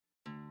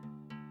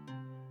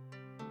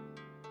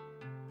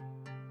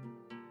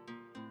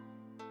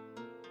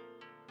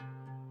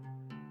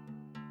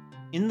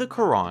In the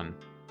Quran,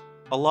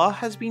 Allah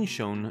has been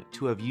shown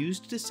to have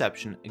used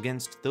deception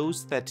against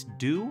those that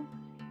do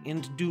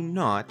and do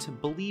not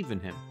believe in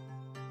Him.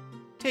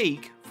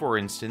 Take, for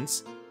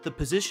instance, the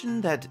position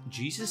that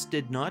Jesus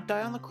did not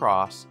die on the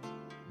cross,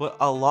 but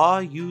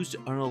Allah used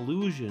an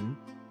illusion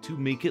to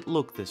make it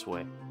look this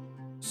way.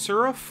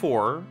 Surah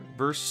 4,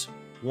 verse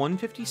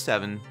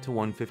 157 to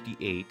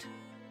 158,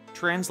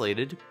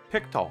 translated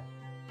Pictal.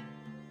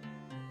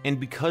 And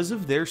because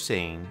of their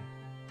saying,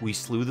 "We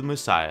slew the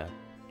Messiah,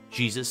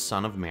 Jesus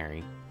son of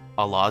Mary,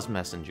 Allah's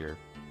messenger,"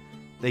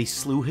 they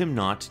slew him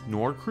not,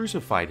 nor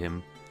crucified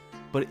him,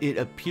 but it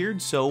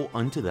appeared so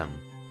unto them.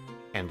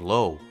 And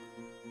lo,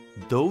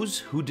 those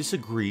who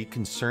disagree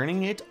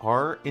concerning it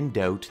are in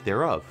doubt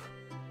thereof.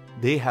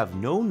 They have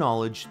no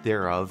knowledge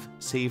thereof,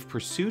 save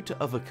pursuit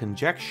of a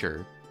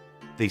conjecture.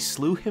 They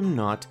slew him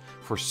not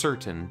for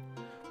certain,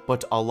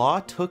 but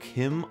Allah took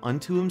him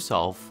unto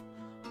himself.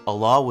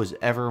 Allah was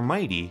ever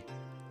mighty,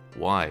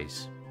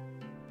 wise.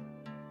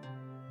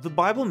 The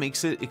Bible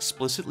makes it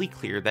explicitly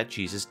clear that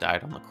Jesus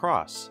died on the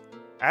cross,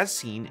 as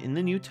seen in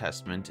the New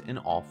Testament in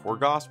all four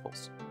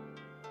Gospels.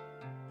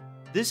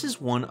 This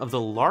is one of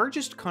the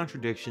largest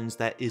contradictions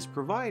that is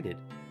provided,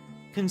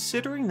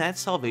 considering that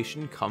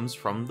salvation comes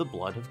from the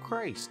blood of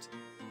Christ,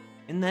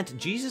 and that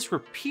Jesus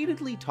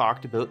repeatedly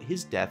talked about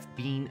his death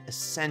being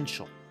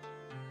essential.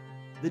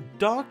 The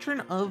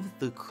doctrine of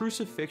the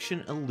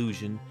crucifixion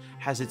illusion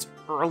has its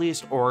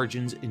earliest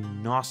origins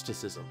in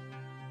Gnosticism,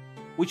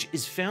 which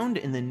is found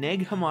in the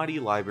Nag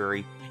Hammadi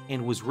library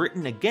and was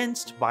written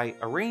against by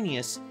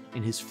Irenaeus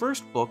in his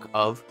first book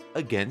of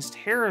Against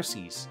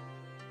Heresies.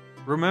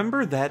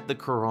 Remember that the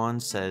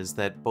Quran says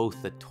that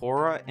both the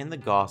Torah and the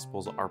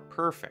Gospels are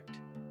perfect,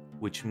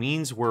 which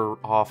means we're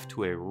off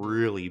to a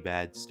really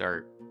bad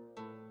start.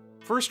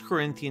 1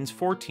 Corinthians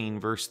 14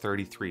 verse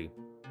 33.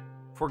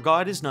 For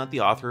God is not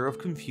the author of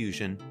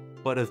confusion,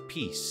 but of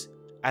peace,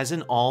 as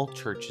in all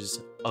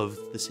churches of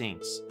the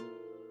saints.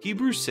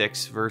 Hebrews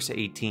 6 verse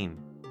 18.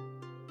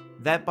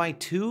 That by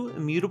two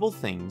immutable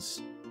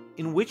things,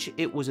 in which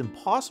it was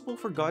impossible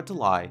for God to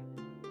lie,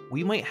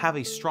 we might have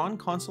a strong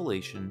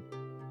consolation,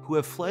 who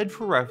have fled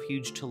for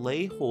refuge to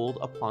lay hold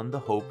upon the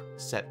hope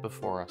set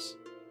before us.